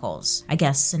the chemicals. I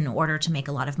guess in order to make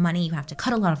a lot of money, you have to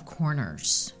cut a lot of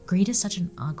corners. Greed is such an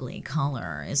ugly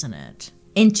color, isn't it?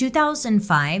 In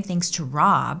 2005, thanks to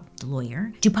Rob, the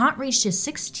lawyer, DuPont reached a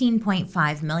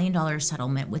 $16.5 million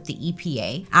settlement with the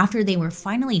EPA after they were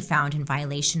finally found in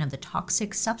violation of the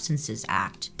Toxic Substances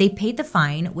Act. They paid the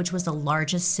fine, which was the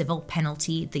largest civil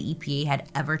penalty the EPA had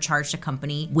ever charged a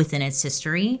company within its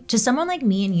history. To someone like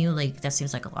me and you, like, that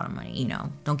seems like a lot of money, you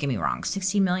know, don't get me wrong.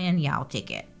 16 million, yeah, I'll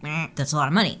take it. That's a lot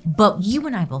of money. But you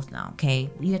and I both know,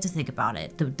 okay? You have to think about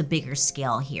it, the bigger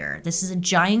scale here. This is a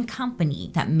giant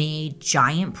company that made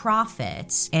giant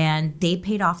profits, and they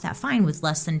paid off that fine with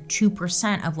less than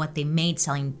 2% of what they made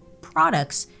selling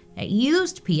products that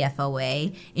used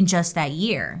PFOA in just that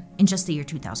year, in just the year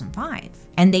 2005.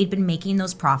 And they'd been making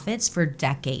those profits for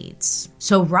decades.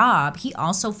 So Rob, he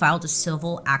also filed a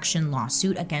civil action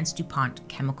lawsuit against DuPont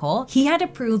Chemical. He had to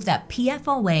prove that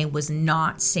PFOA was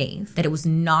not safe, that it was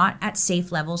not at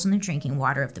safe levels in the drinking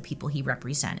water of the people he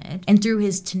represented. And through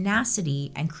his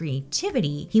tenacity and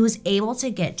creativity, he was able to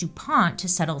get DuPont to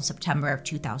settle in September of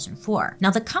 2004.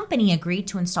 Now, the company agreed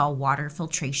to install water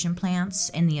filtration plants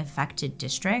in the affected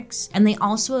district, districts, and they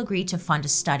also agreed to fund a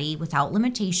study without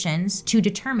limitations to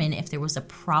determine if there was a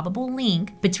probable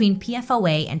link between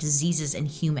PFOA and diseases in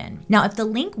humans. Now, if the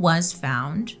link was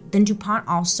found, then DuPont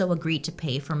also agreed to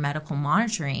pay for medical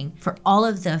monitoring for all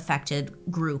of the affected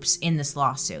groups in this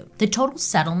lawsuit. The total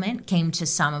settlement came to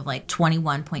sum of like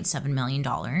 $21.7 million,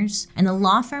 and the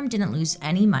law firm didn't lose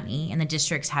any money, and the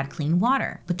districts had clean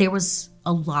water. But there was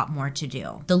a lot more to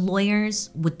do. The lawyers,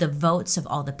 with the votes of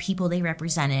all the people they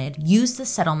represented, used the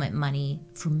settlement money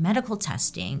for medical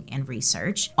testing and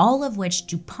research, all of which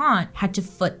DuPont had to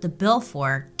foot the bill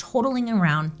for, totaling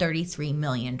around $33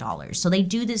 million. So they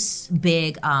do this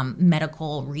big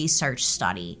medical research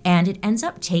study, and it ends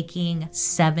up taking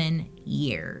 7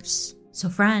 years. So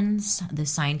friends, the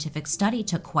scientific study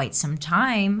took quite some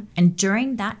time, and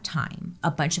during that time,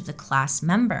 a bunch of the class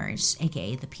members,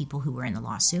 aka the people who were in the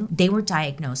lawsuit, they were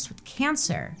diagnosed with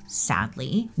cancer,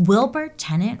 sadly. Wilbur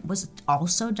Tennant was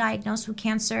also diagnosed with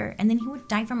cancer, and then he would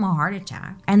die from a heart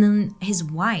attack. And then his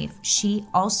wife, she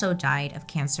also died of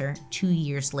cancer 2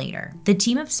 years later. The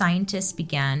team of scientists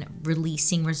began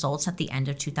releasing results at the end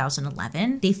of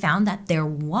 2011. They found that there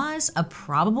was a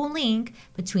probable link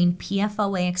between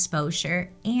PFOA exposure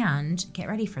and, get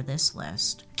ready for this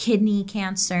list, kidney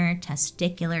cancer,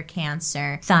 testicular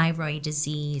cancer, thyroid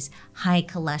disease, high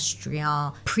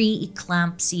cholesterol,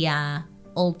 preeclampsia,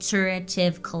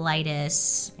 ulcerative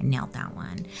colitis, I nailed that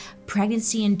one,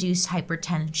 pregnancy-induced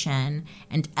hypertension,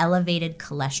 and elevated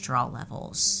cholesterol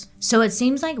levels. So it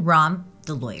seems like Rob,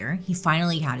 the lawyer, he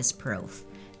finally had his proof.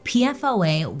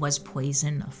 PFOA was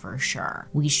poison for sure.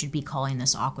 We should be calling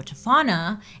this aqua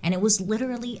tofana, and it was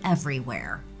literally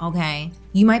everywhere, okay?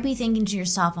 You might be thinking to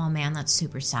yourself, oh man, that's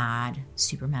super sad,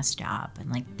 super messed up,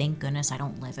 and like, thank goodness I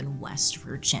don't live in West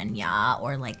Virginia,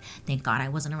 or like, thank God I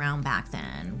wasn't around back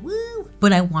then, woo!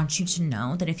 But I want you to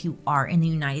know that if you are in the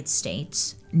United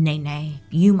States, nay,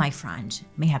 you, my friend,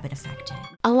 may have been affected.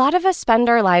 A lot of us spend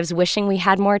our lives wishing we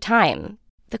had more time.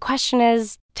 The question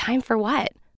is, time for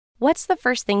what? What's the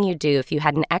first thing you'd do if you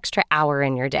had an extra hour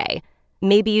in your day?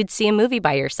 Maybe you'd see a movie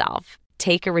by yourself,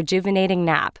 take a rejuvenating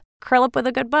nap, curl up with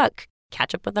a good book,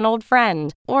 catch up with an old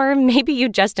friend, or maybe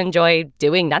you'd just enjoy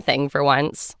doing nothing for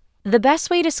once. The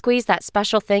best way to squeeze that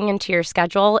special thing into your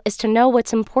schedule is to know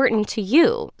what's important to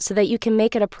you so that you can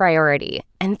make it a priority,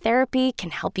 and therapy can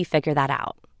help you figure that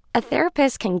out. A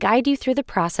therapist can guide you through the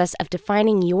process of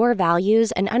defining your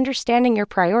values and understanding your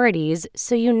priorities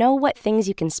so you know what things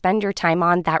you can spend your time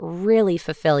on that really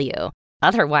fulfill you.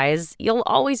 Otherwise, you'll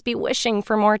always be wishing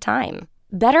for more time.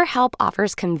 BetterHelp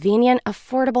offers convenient,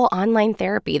 affordable online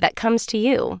therapy that comes to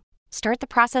you. Start the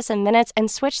process in minutes and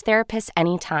switch therapists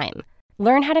anytime.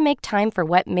 Learn how to make time for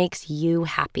what makes you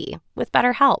happy with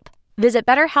BetterHelp. Visit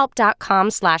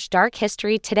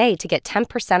BetterHelp.com/darkhistory today to get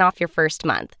 10% off your first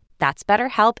month. That's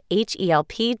BetterHelp,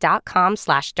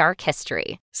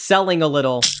 HELP.com/darkhistory. Selling a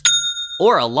little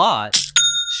or a lot,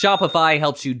 Shopify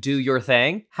helps you do your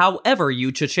thing, however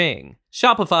you cha-ching.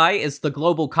 Shopify is the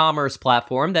global commerce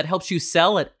platform that helps you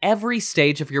sell at every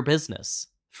stage of your business.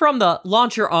 From the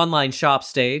launch your online shop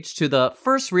stage to the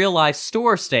first real life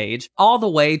store stage, all the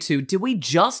way to did we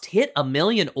just hit 1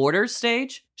 million orders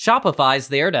stage? Shopify's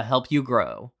there to help you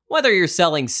grow. Whether you're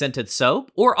selling scented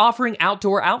soap or offering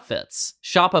outdoor outfits,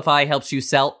 Shopify helps you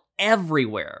sell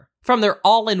everywhere. From their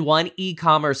all-in-one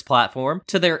e-commerce platform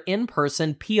to their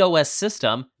in-person POS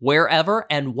system, wherever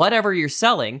and whatever you're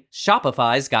selling,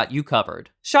 Shopify's got you covered.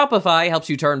 Shopify helps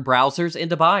you turn browsers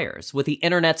into buyers with the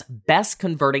internet's best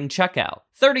converting checkout,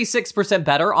 36%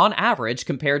 better on average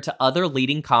compared to other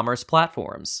leading commerce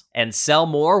platforms. And sell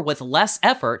more with less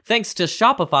effort thanks to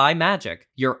Shopify Magic,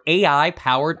 your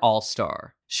AI-powered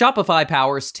all-star. Shopify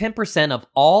powers 10% of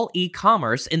all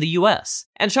e-commerce in the US,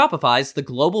 and Shopify's the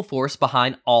global force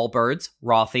behind Allbirds,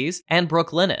 Rothy's, and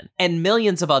Brooklinen, and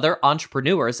millions of other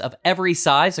entrepreneurs of every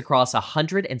size across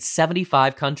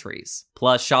 175 countries.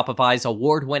 Plus, Shopify's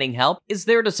award-winning help is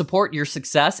there to support your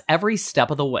success every step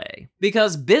of the way.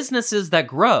 Because businesses that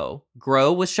grow,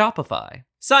 grow with Shopify.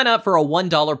 Sign up for a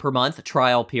 $1 per month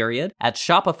trial period at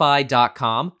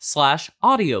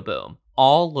shopify.com/audioboom,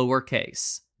 all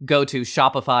lowercase. Go to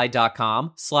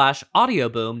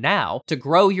shopify.com/audioboom now to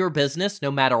grow your business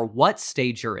no matter what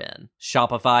stage you're in.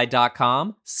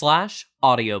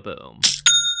 Shopify.com/audioboom.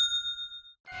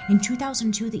 In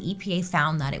 2002, the EPA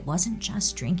found that it wasn't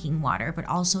just drinking water, but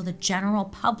also the general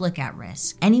public at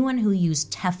risk. Anyone who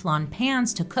used Teflon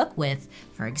pans to cook with,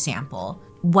 for example,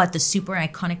 the super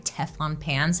iconic Teflon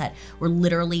pans that were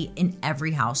literally in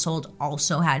every household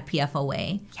also had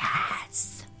PFOA.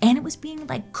 Yes. And it was being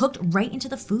cooked right into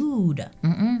the food.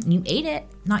 You ate it.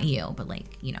 Not you, but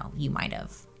you might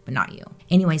have. but not you.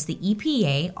 Anyways, the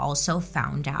EPA also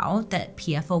found out that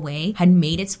PFOA had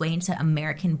made its way into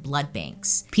American blood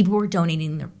banks. People were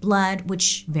donating their blood,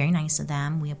 which very nice of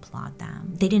them. We applaud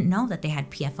them. They didn't know that they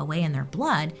had PFOA in their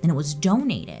blood, and it was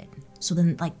donated. So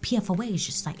then PFOA is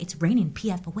just it's raining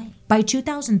PFOA. By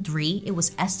 2003, it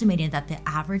was estimated that the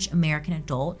average American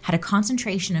adult had a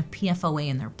concentration of PFOA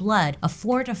in their blood of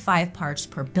 4 to 5 parts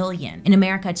per billion. In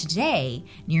America today,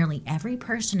 nearly every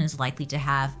person is likely to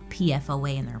have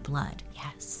PFOA in their blood.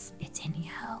 Yes, it's in you.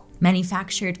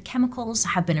 Manufactured chemicals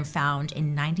have been found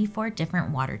in 94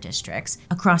 different water districts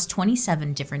across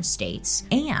 27 different states,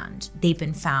 and they've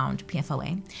been found,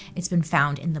 PFOA, it's been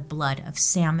found in the blood of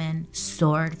salmon,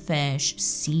 swordfish,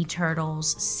 sea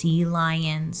turtles, sea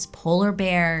lions, polar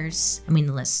bears. I mean,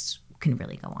 the list can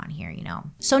really go on here,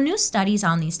 So new studies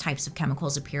on these types of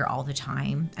chemicals appear all the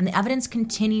time, and the evidence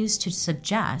continues to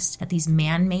suggest that these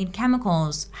man-made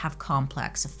chemicals have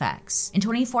complex effects. In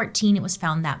 2014, it was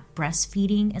found that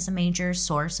breastfeeding is a major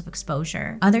source of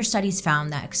exposure. Other studies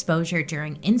found that exposure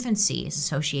during infancy is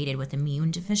associated with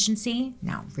immune deficiency.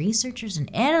 Now, researchers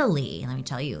in Italy, let me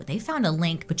tell you, they found a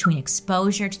link between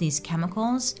exposure to these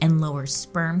chemicals and lower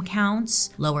sperm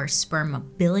counts, lower sperm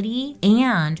mobility,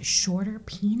 and shorter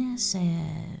penises.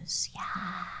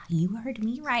 Yeah, you heard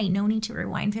me right. No need to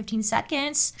rewind 15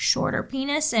 seconds. Shorter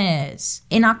penises.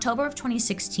 In October of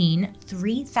 2016,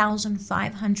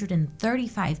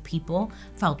 3,535 people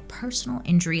filed personal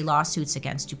injury lawsuits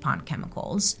against DuPont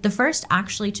Chemicals. The first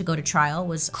actually to go to trial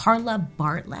was Carla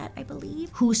Bartlett, I believe,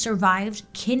 who survived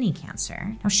kidney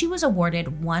cancer. Now, she was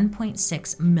awarded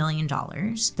 $1.6 million.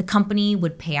 The company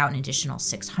would pay out an additional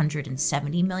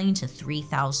 $670 million to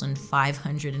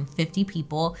 3,550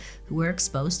 people who were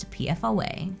exposed to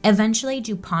PFOA. Eventually,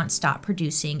 DuPont stopped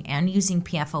producing and using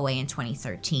PFOA in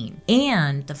 2013.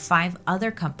 And the 5 other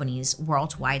companies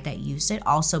worldwide that used it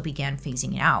also began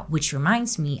phasing it out, which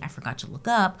reminds me, I forgot to look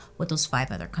up what those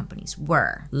 5 other companies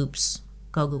were. Oops.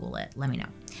 Go Google it. Let me know.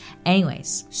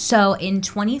 Anyways, so in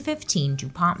 2015,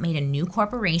 DuPont made a new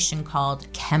corporation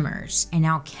called Chemours. And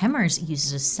now Chemours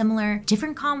uses a similar,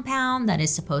 different compound that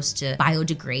is supposed to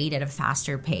biodegrade at a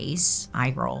faster pace.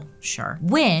 Eye roll, sure.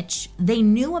 Which they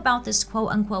knew about this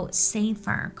quote unquote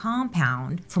safer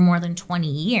compound for more than 20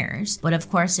 years. But of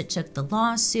course, it took the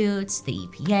lawsuits, the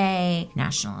EPA,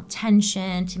 national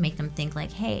attention to make them think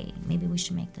hey, maybe we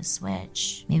should make this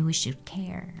switch. Maybe we should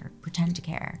care or pretend to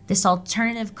care. This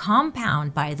alternative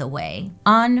compound, by the way,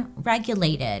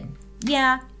 unregulated.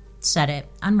 Yeah, said it,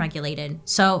 unregulated.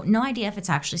 So no idea if it's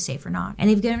actually safe or not. And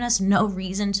they've given us no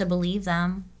reason to believe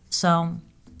them. So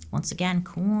once again,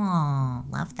 cool,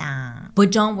 love that.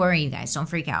 But don't worry, you guys, don't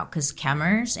freak out, because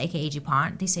Chemours, aka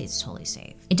DuPont, they say it's totally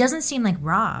safe. It doesn't seem like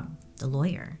Rob, the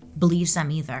lawyer, believes them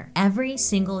either. Every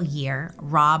single year,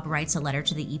 Rob writes a letter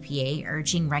to the EPA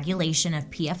urging regulation of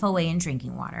PFOA in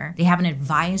drinking water. They have an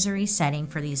advisory setting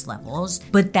for these levels,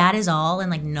 but that is all,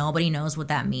 and nobody knows what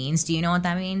that means. Do you know what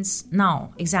that means?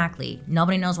 No, exactly.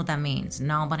 Nobody knows what that means.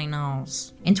 Nobody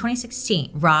knows. In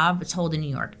 2016, Rob told the New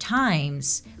York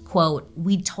Times, quote,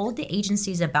 "We told the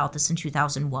agencies about this in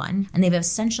 2001, and they've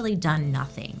essentially done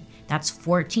nothing. That's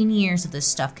 14 years of this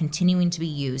stuff continuing to be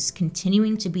used,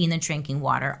 continuing to be in the drinking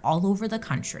water all over the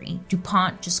country.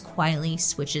 DuPont just quietly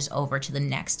switches over to the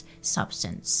next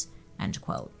substance." End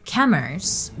quote.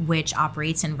 Chemours, which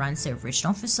operates and runs the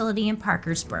original facility in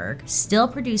Parkersburg, still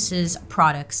produces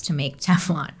products to make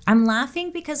Teflon. I'm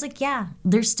laughing because,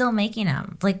 they're still making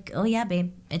them. Oh yeah,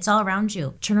 babe, it's all around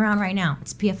you. Turn around right now.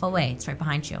 It's PFOA. It's right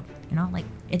behind you.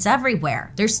 It's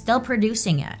everywhere. They're still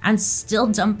producing it and still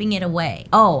dumping it away.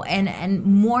 Oh, and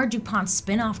more DuPont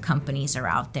spin-off companies are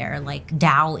out there, like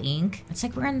Dow Inc. It's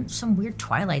like we're in some weird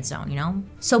Twilight Zone,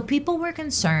 So people were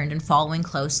concerned and following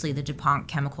closely the DuPont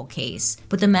chemical case.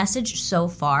 But the message so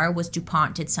far was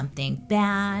DuPont did something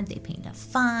bad. They paid a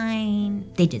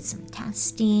fine. They did some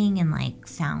testing and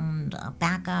found a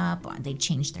backup. They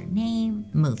changed their name,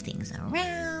 moved things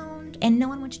around, and no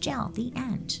one went to jail. The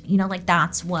end.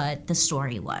 That's what the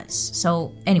story was.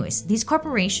 So anyways, these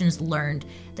corporations learned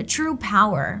the true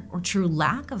power or true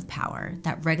lack of power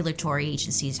that regulatory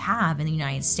agencies have in the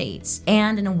United States.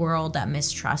 And in a world that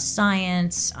mistrusts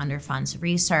science, underfunds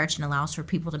research, and allows for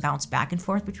people to bounce back and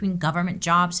forth between government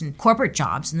jobs and corporate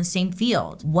jobs in the same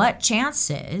field, what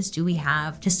chances do we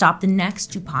have to stop the next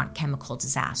DuPont chemical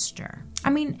disaster?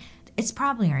 It's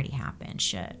probably already happened,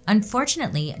 shit.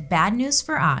 Unfortunately, bad news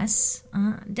for us,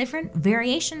 different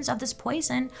variations of this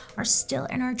poison are still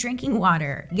in our drinking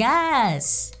water.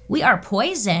 Yes, we are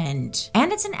poisoned.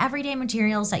 And it's in everyday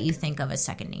materials that you think of as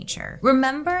second nature.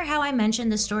 Remember how I mentioned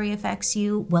the story affects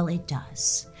you? Well, it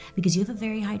does. because you have a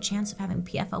very high chance of having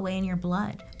PFOA in your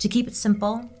blood. To keep it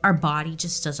simple, our body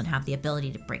just doesn't have the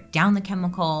ability to break down the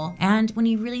chemical. And when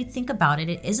you really think about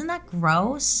it, isn't that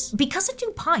gross? Because of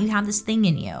DuPont, you have this thing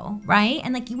in you, right?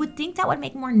 And like you would think that would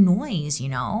make more noise, you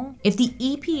know? If the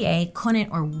EPA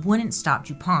couldn't or wouldn't stop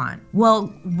DuPont, well,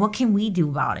 what can we do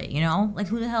about it, you know? Like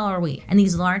who the hell are we? And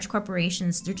these large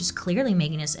corporations, they're just clearly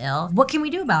making us ill. What can we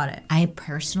do about it? I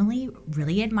personally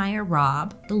really admire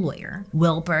Rob, the lawyer,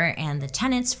 Wilbur, and the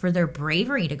tenants for their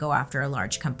bravery to go after a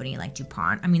large company like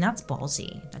DuPont. I mean, that's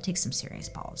ballsy. That takes some serious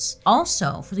balls.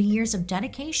 Also, for the years of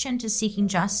dedication to seeking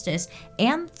justice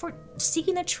and for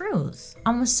seeking the truth.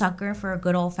 I'm a sucker for a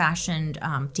good old-fashioned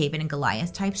David and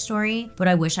Goliath type story, but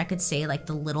I wish I could say like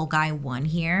the little guy won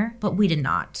here, but we did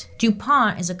not.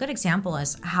 DuPont is a good example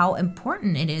as how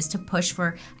important it is to push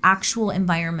for actual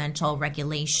environmental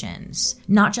regulations,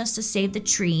 not just to save the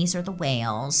trees or the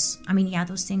whales. I mean, yeah,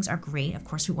 those things are great. Of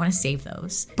course, we want to save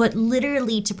those, but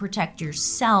literally to protect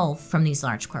yourself from these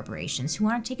large corporations who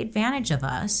want to take advantage of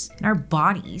us and our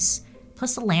bodies,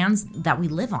 plus the lands that we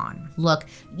live on. Look,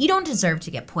 you don't deserve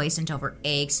to get poisoned over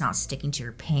eggs not sticking to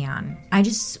your pan. I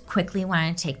just quickly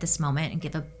want to take this moment and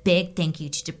give a big thank you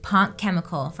to DuPont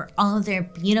Chemical for all of their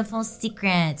beautiful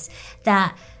secrets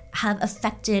that have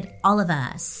affected all of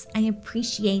us. I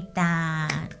appreciate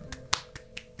that.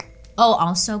 Oh,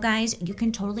 also, guys, you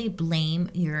can totally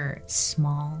blame your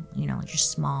small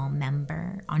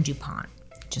member on DuPont.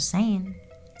 Just saying.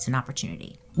 It's an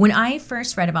opportunity. When I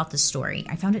first read about this story,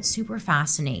 I found it super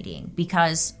fascinating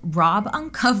because Rob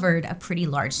uncovered a pretty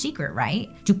large secret, right?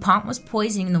 DuPont was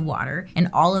poisoning the water and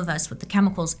all of us with the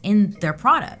chemicals in their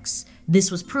products.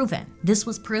 This was proven.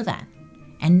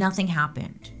 And nothing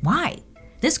happened. Why?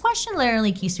 This question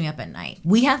literally keeps me up at night.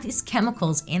 We have these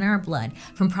chemicals in our blood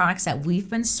from products that we've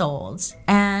been sold,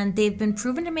 and they've been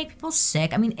proven to make people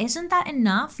sick. I mean, isn't that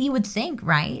enough? You would think,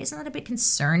 right? Isn't that a bit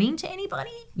concerning to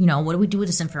anybody? You know, what do we do with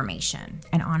this information?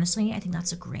 And honestly, I think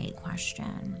that's a great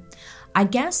question. I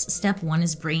guess step one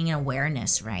is bringing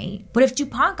awareness, right? But if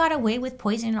DuPont got away with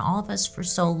poisoning all of us for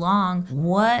so long,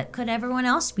 what could everyone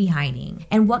else be hiding?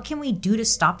 And what can we do to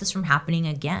stop this from happening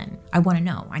again? I want to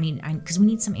know. Because we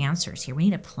need some answers here. We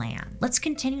need a plan. Let's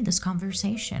continue this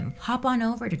conversation. Hop on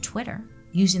over to Twitter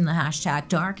using the hashtag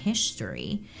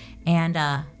 #DarkHistory and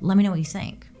let me know what you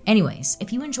think. Anyways,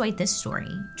 if you enjoyed this story,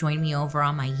 join me over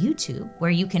on my YouTube, where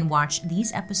you can watch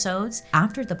these episodes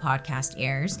after the podcast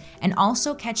airs, and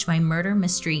also catch my murder,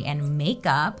 mystery, and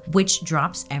makeup, which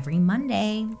drops every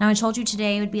Monday. Now, I told you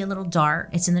today it would be a little dark.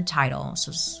 It's in the title,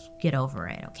 so just get over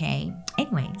it, okay?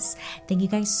 Anyways, thank you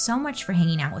guys so much for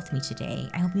hanging out with me today.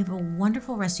 I hope you have a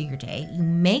wonderful rest of your day. You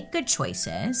make good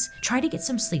choices. Try to get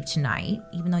some sleep tonight,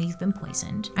 even though you've been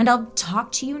poisoned. And I'll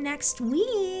talk to you next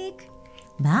week.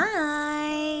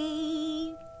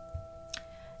 Bye.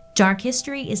 Dark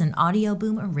History is an Audio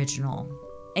Boom original.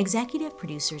 Executive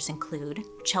producers include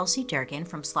Chelsea Durgan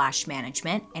from Slash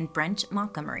Management and Brent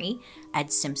Montgomery,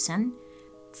 Ed Simpson,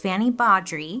 Fanny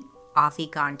Baudry,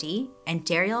 Afi Gandhi, and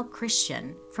Daryl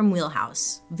Christian from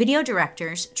Wheelhouse. Video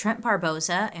directors Trent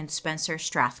Barboza and Spencer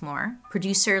Strathmore.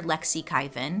 Producer Lexi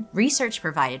Kyvan. Research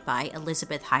provided by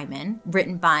Elizabeth Hyman.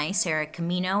 Written by Sarah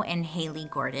Camino and Haley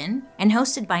Gordon. And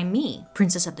hosted by me,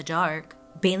 Princess of the Dark,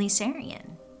 Bailey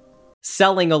Sarian.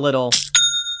 Selling a little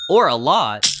or a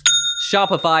lot,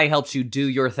 Shopify helps you do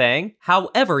your thing,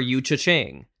 however you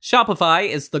cha-ching. Shopify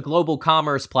is the global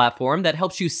commerce platform that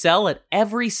helps you sell at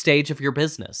every stage of your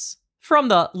business. From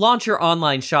the launch your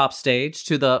online shop stage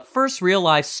to the first real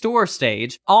life store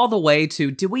stage, all the way to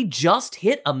did we just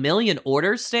hit 1 million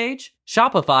orders stage?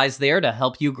 Shopify's there to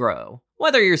help you grow.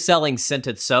 Whether you're selling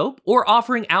scented soap or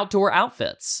offering outdoor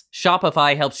outfits,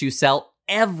 Shopify helps you sell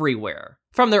everywhere.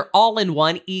 From their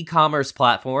all-in-one e-commerce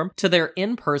platform to their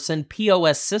in-person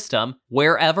POS system,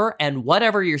 wherever and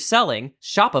whatever you're selling,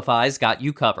 Shopify's got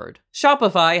you covered.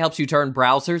 Shopify helps you turn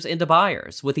browsers into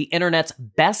buyers with the internet's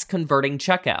best converting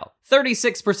checkout,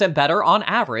 36% better on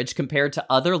average compared to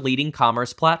other leading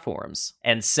commerce platforms.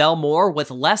 And sell more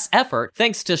with less effort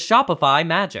thanks to Shopify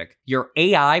Magic, your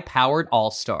AI-powered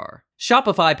all-star.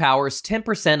 Shopify powers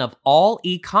 10% of all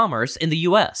e-commerce in the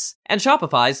US, and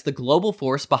Shopify's the global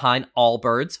force behind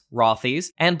Allbirds,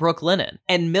 Rothy's, and Brooklinen,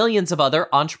 and millions of other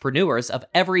entrepreneurs of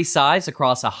every size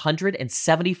across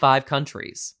 175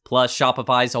 countries. Plus,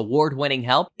 Shopify's award-winning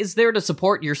help is there to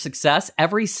support your success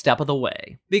every step of the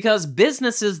way. Because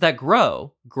businesses that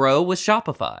grow, grow with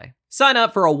Shopify. Sign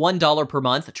up for a $1 per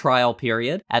month trial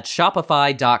period at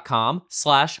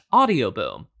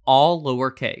shopify.com/audioboom, all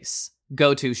lowercase.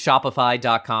 Go to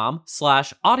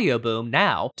shopify.com/audioboom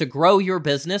now to grow your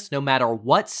business no matter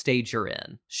what stage you're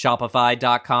in.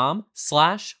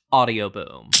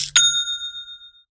 Shopify.com/audioboom.